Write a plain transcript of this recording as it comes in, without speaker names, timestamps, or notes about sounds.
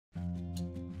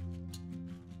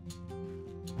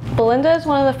Belinda is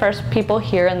one of the first people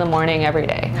here in the morning every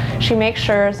day. She makes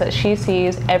sure that she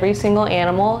sees every single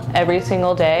animal every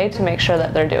single day to make sure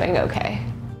that they're doing okay.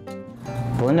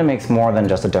 Belinda makes more than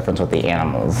just a difference with the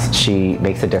animals. She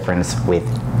makes a difference with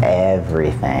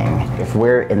everything. If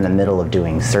we're in the middle of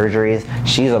doing surgeries,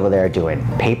 she's over there doing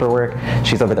paperwork.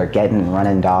 She's over there getting and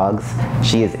running dogs.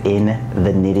 She is in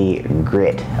the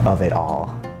nitty-gritty of it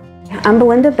all. I'm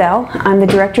Belinda Bell. I'm the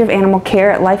Director of Animal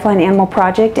Care at LifeLine Animal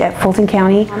Project at Fulton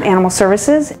County Animal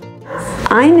Services.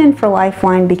 I'm in for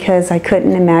LifeLine because I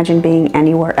couldn't imagine being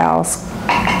anywhere else.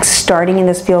 Starting in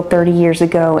this field 30 years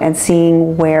ago and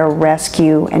seeing where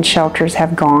rescue and shelters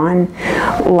have gone,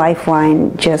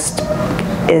 LifeLine just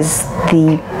is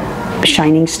the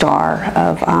shining star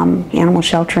of animal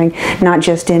sheltering, not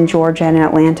just in Georgia and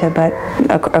Atlanta, but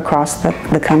across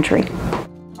the country.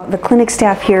 The clinic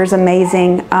staff here is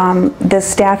amazing. The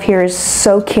staff here is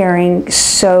so caring,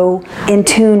 so in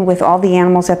tune with all the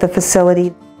animals at the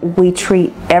facility. We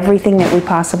treat everything that we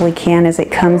possibly can as it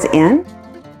comes in.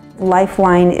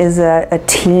 LifeLine is a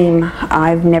team.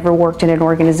 I've never worked in an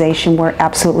organization where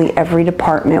absolutely every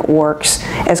department works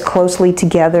as closely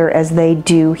together as they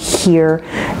do here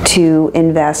to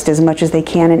invest as much as they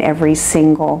can in every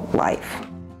single life.